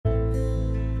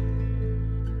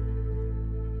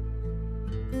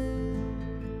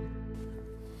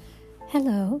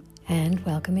Hello, and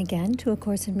welcome again to A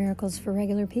Course in Miracles for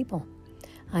Regular People.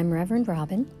 I'm Reverend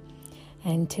Robin,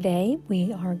 and today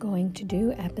we are going to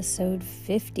do episode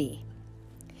 50.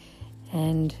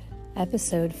 And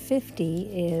episode 50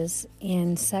 is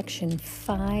in section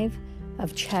 5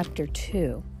 of chapter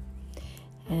 2.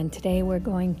 And today we're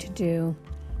going to do,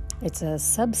 it's a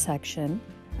subsection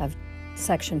of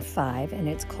section 5, and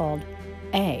it's called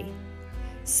A,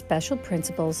 Special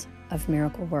Principles of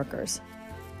Miracle Workers.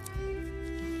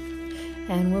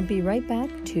 And we'll be right back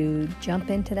to jump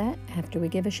into that after we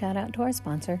give a shout out to our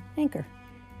sponsor, Anchor.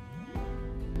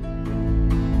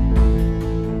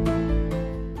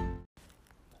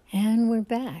 And we're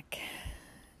back.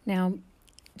 Now,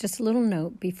 just a little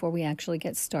note before we actually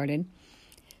get started.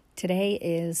 Today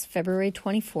is February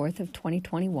 24th of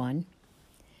 2021.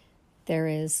 There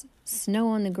is snow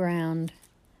on the ground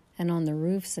and on the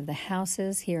roofs of the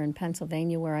houses here in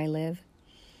Pennsylvania where I live.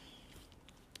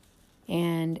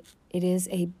 And it is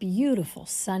a beautiful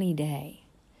sunny day.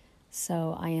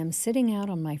 So I am sitting out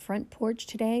on my front porch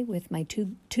today with my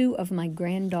two of my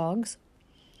grand dogs,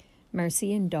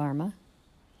 Mercy and Dharma.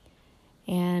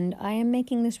 And I am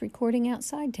making this recording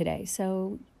outside today.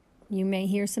 So you may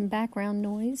hear some background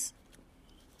noise,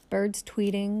 birds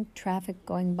tweeting, traffic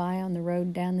going by on the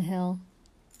road down the hill.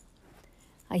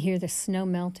 I hear the snow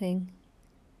melting.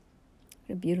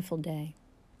 What a beautiful day.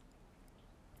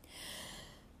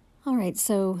 All right,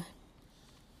 so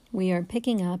we are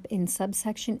picking up in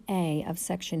subsection A of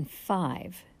section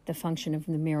 5, the function of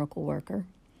the miracle worker,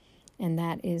 and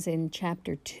that is in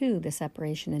chapter 2, the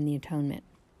separation and the atonement.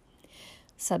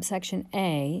 Subsection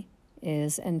A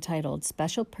is entitled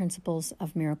Special Principles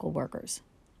of Miracle Workers.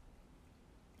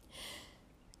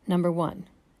 Number 1,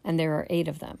 and there are 8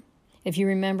 of them. If you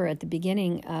remember at the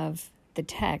beginning of the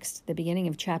text, the beginning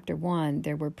of chapter 1,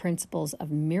 there were principles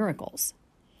of miracles.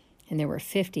 And there were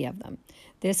 50 of them.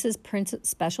 This is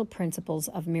special principles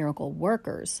of miracle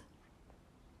workers.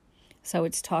 So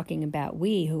it's talking about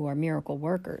we who are miracle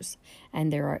workers.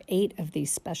 And there are 8 of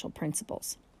these special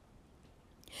principles.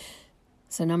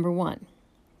 So number 1,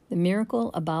 the miracle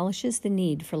abolishes the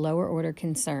need for lower order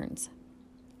concerns.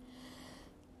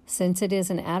 Since it is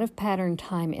an out-of-pattern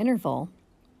time interval,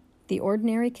 the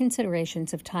ordinary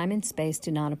considerations of time and space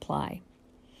do not apply.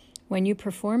 When you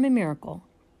perform a miracle,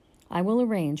 I will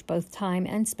arrange both time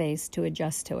and space to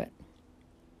adjust to it.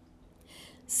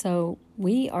 So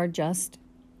we are just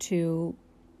to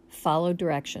follow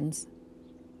directions,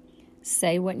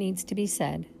 say what needs to be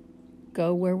said,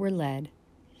 go where we're led,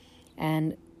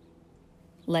 and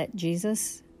let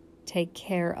Jesus take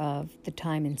care of the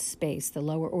time and space, the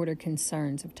lower order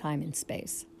concerns of time and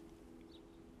space.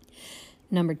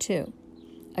 Number 2,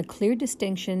 a clear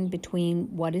distinction between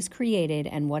what is created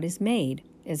and what is made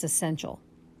is essential.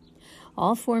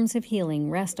 All forms of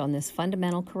healing rest on this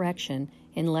fundamental correction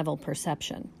in level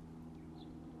perception.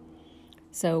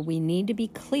 So we need to be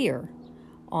clear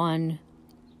on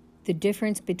the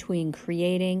difference between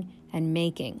creating and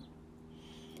making.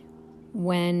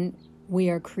 When we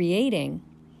are creating,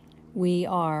 we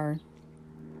are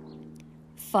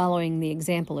following the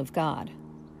example of God,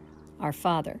 our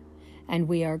Father, and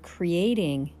we are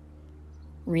creating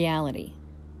reality.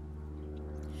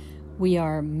 We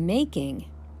are making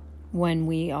when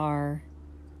we are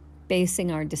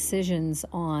basing our decisions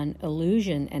on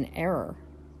illusion and error.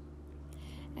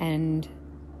 And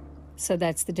so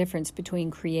that's the difference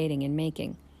between creating and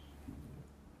making.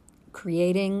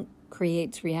 Creating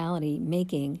creates reality,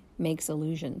 making makes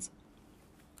illusions.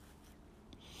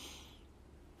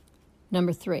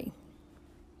 Number 3,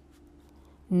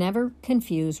 never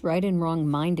confuse right and wrong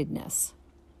mindedness.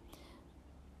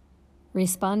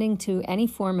 Responding to any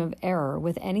form of error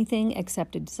with anything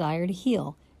except a desire to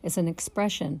heal is an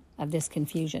expression of this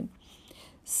confusion.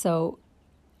 So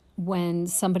when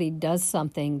somebody does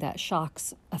something that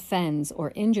shocks, offends,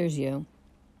 or injures you,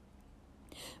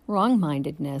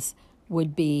 wrong-mindedness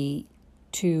would be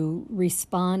to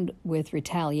respond with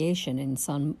retaliation in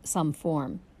some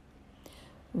form.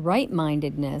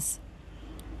 Right-mindedness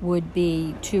would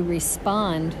be to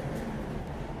respond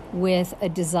with a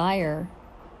desire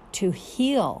to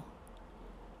heal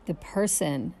the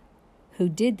person who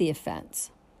did the offense.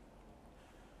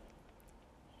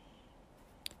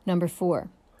 Number 4,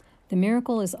 the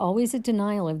miracle is always a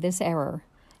denial of this error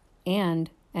and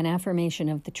an affirmation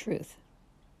of the truth.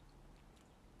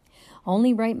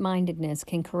 Only right-mindedness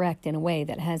can correct in a way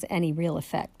that has any real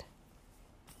effect.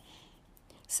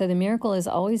 So the miracle is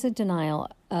always a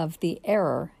denial of the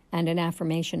error and an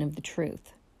affirmation of the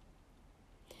truth.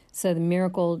 So the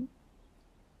miracle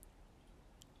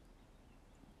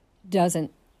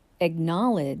doesn't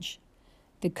acknowledge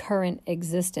the current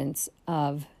existence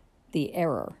of the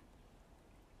error.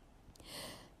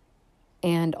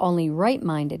 And only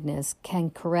right-mindedness can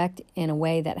correct in a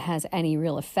way that has any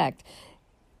real effect.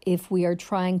 If we are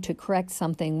trying to correct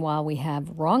something while we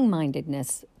have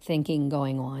wrong-mindedness thinking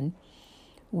going on,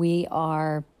 we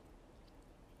are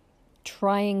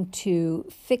trying to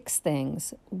fix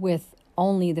things with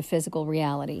only the physical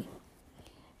reality.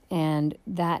 And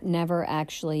that never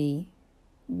actually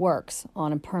works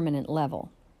on a permanent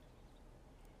level.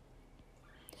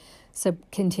 So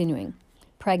continuing,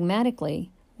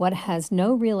 pragmatically, what has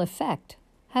no real effect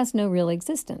has no real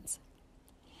existence.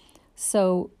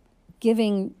 So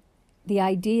giving the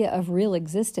idea of real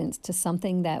existence to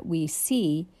something that we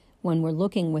see when we're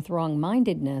looking with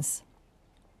wrong-mindedness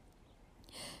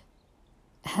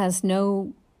has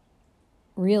no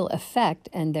real effect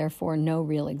and therefore no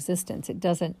real existence. It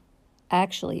doesn't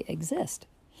actually exist.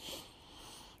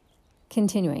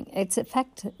 Continuing, its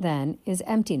effect then is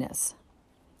emptiness.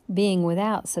 Being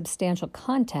without substantial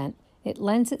content, it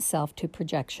lends itself to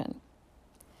projection.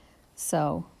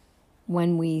 So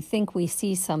when we think we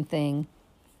see something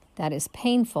that is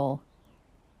painful,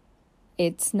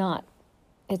 it's not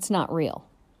real.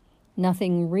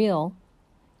 Nothing real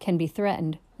can be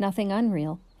threatened. Nothing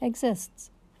unreal exists.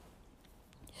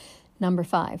 Number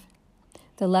 5,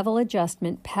 the level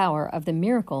adjustment power of the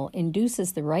miracle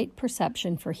induces the right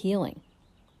perception for healing.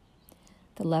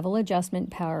 The level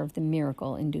adjustment power of the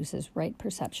miracle induces right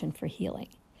perception for healing.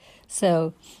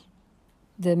 So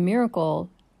the miracle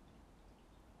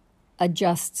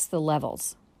adjusts the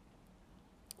levels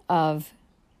of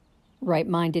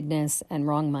right-mindedness and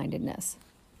wrong-mindedness.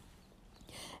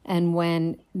 And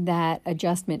when that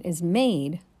adjustment is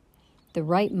made, the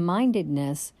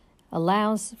right-mindedness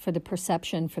allows for the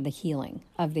perception for the healing,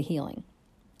 of the healing.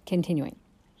 Continuing.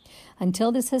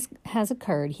 Until this has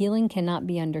occurred, healing cannot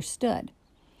be understood.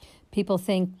 People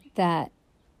think that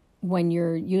when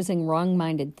you're using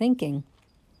wrong-minded thinking,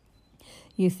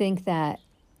 you think that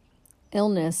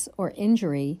illness or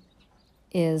injury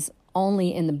is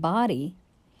only in the body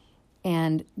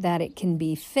and that it can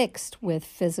be fixed with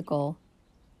physical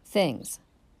things.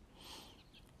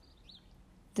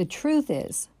 The truth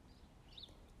is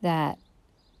that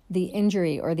the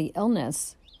injury or the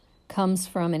illness comes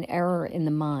from an error in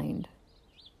the mind.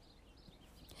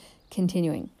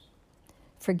 Continuing.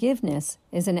 Forgiveness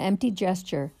is an empty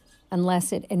gesture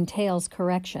unless it entails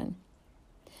correction.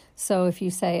 So if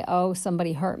you say, oh,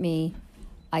 somebody hurt me,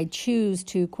 I choose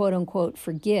to quote unquote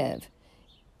forgive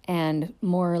and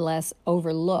more or less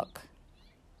overlook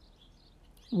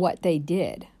what they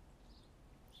did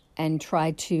and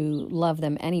try to love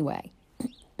them anyway.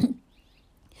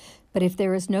 But if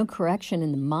there is no correction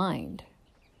in the mind,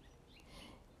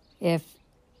 if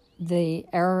the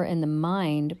error in the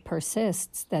mind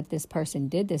persists that this person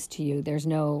did this to you, there's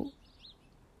no,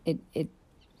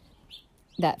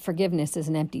 that forgiveness is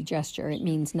an empty gesture. It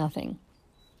means nothing.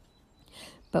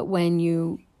 But when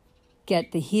you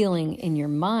get the healing in your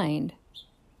mind,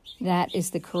 that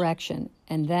is the correction,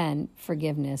 and then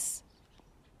forgiveness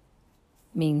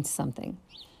means something.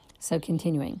 So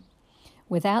continuing.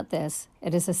 Without this,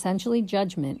 it is essentially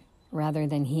judgment rather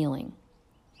than healing.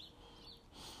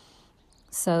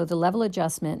 So the level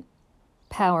adjustment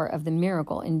power of the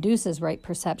miracle induces right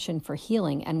perception for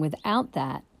healing, and without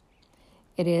that,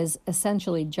 it is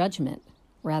essentially judgment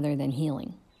rather than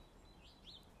healing.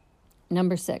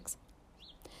 Number 6,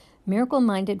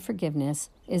 miracle-minded forgiveness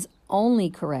is only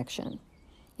correction.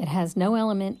 It has no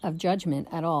element of judgment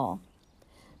at all.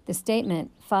 The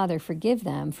statement, Father, forgive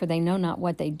them, for they know not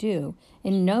what they do,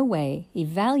 in no way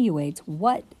evaluates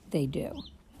what they do.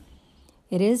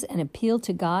 It is an appeal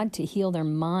to God to heal their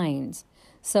minds.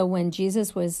 So when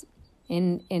Jesus was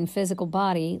in physical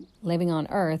body, living on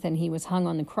earth, and he was hung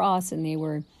on the cross, and they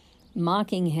were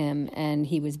mocking him, and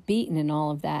he was beaten and all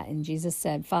of that, and Jesus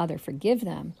said, Father, forgive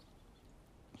them.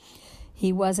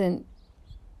 He wasn't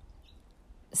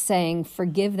saying,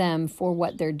 forgive them for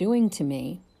what they're doing to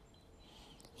me.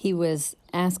 He was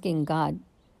asking God,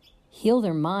 heal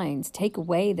their minds, take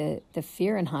away the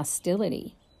fear and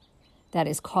hostility that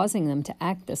is causing them to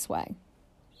act this way.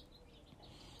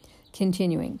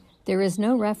 Continuing, there is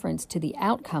no reference to the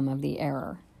outcome of the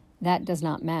error. That does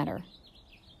not matter.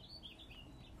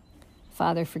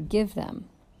 Father, forgive them.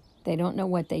 They don't know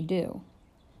what they do.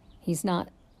 He's not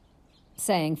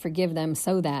saying forgive them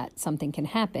so that something can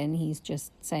happen. He's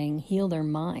just saying heal their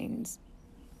minds.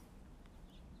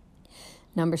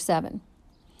 Number 7,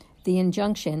 the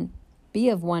injunction, be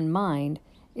of one mind,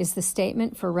 is the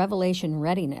statement for revelation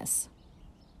readiness.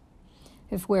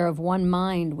 If we're of one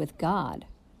mind with God,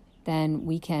 then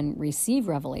we can receive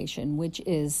revelation, which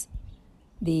is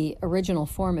the original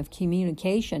form of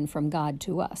communication from God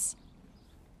to us.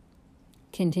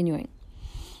 Continuing.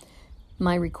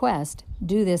 My request,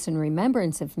 do this in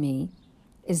remembrance of me,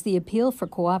 is the appeal for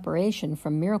cooperation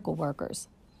from miracle workers.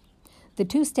 The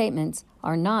two statements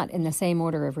are not in the same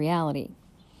order of reality.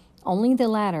 Only the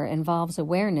latter involves an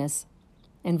awareness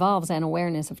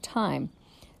of time,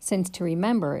 since to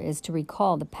remember is to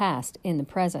recall the past in the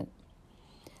present.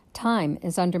 Time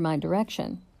is under my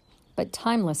direction, but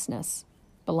timelessness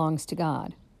belongs to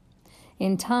God.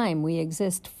 In time, we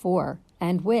exist for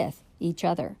and with each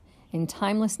other. In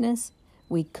timelessness,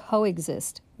 we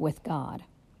coexist with God.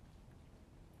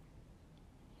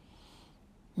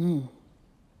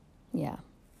 Yeah.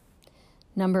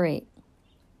 Number 8.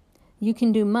 You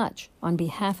can do much on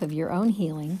behalf of your own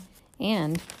healing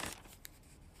and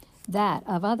that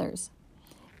of others.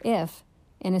 If,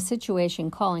 in a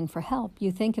situation calling for help,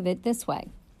 you think of it this way: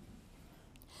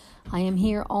 I am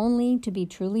here only to be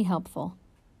truly helpful.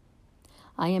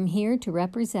 I am here to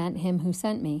represent Him who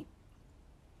sent me.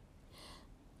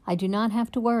 I do not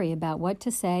have to worry about what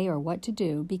to say or what to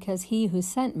do because He who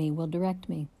sent me will direct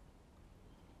me.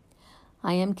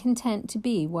 I am content to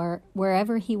be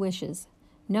wherever He wishes,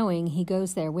 knowing He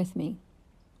goes there with me.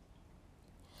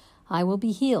 I will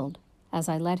be healed as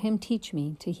I let Him teach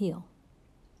me to heal.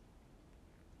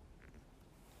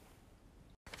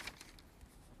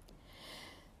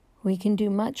 We can do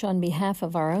much on behalf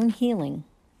of our own healing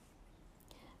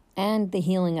and the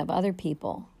healing of other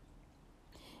people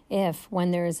if,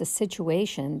 when there is a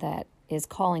situation that is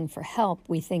calling for help,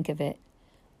 we think of it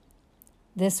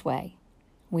this way.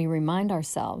 We remind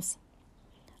ourselves,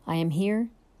 I am here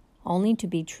only to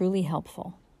be truly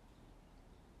helpful.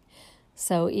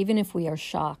 So even if we are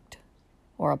shocked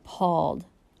or appalled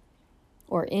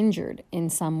or injured in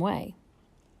some way,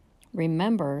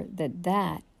 remember that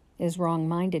that is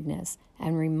wrong-mindedness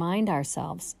and remind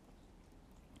ourselves,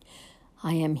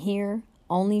 I am here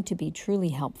only to be truly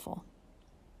helpful.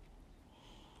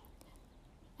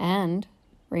 And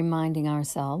reminding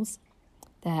ourselves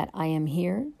that I am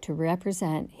here to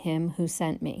represent Him who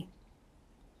sent me.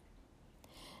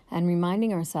 And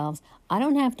reminding ourselves, I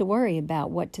don't have to worry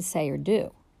about what to say or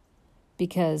do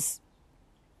because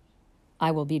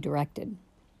I will be directed.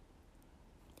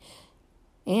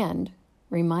 And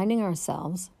reminding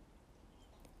ourselves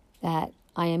that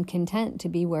I am content to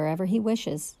be wherever He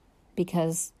wishes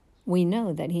because we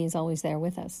know that He is always there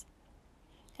with us.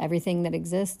 Everything that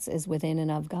exists is within and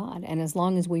of God. And as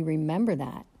long as we remember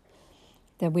that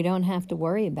we don't have to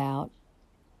worry about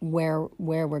where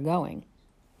we're going,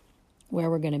 where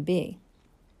we're going to be.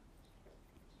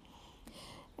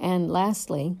 And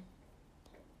lastly,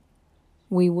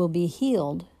 we will be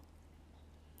healed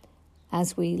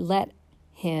as we let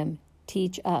Him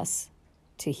teach us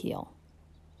to heal,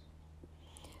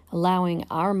 allowing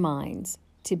our minds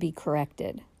to be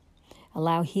corrected,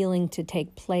 allow healing to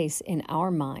take place in our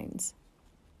minds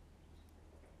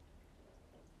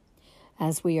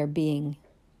as we are being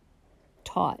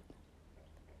taught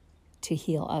to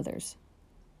heal others.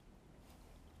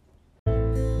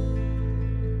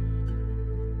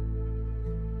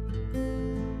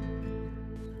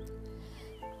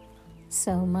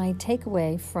 So my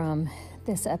takeaway from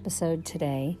this episode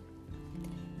today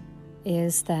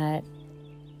is that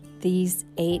these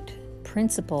 8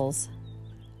 principles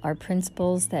are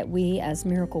principles that we as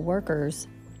miracle workers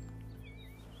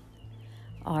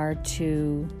are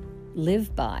to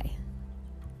live by,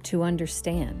 to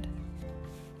understand,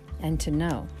 and to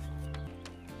know.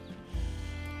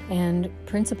 And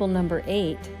principle number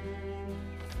 8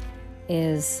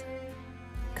 is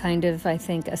kind of, I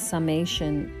think, a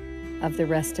summation of the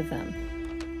rest of them.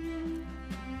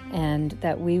 And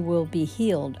that we will be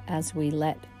healed as we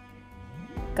let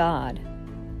God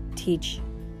teach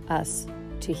us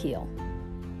to heal.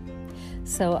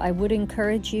 So I would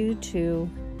encourage you to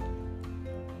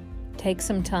take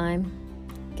some time,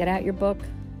 get out your book,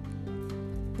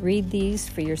 read these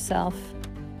for yourself,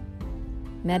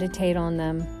 meditate on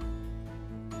them,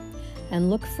 and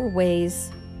look for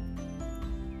ways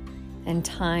and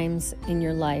times in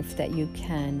your life that you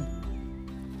can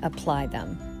apply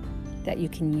them, that you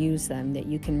can use them, that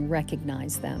you can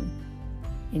recognize them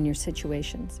in your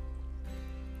situations.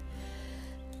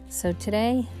 So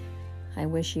today, I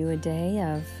wish you a day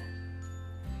of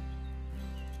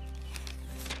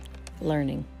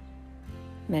learning.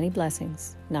 Many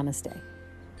blessings. Namaste.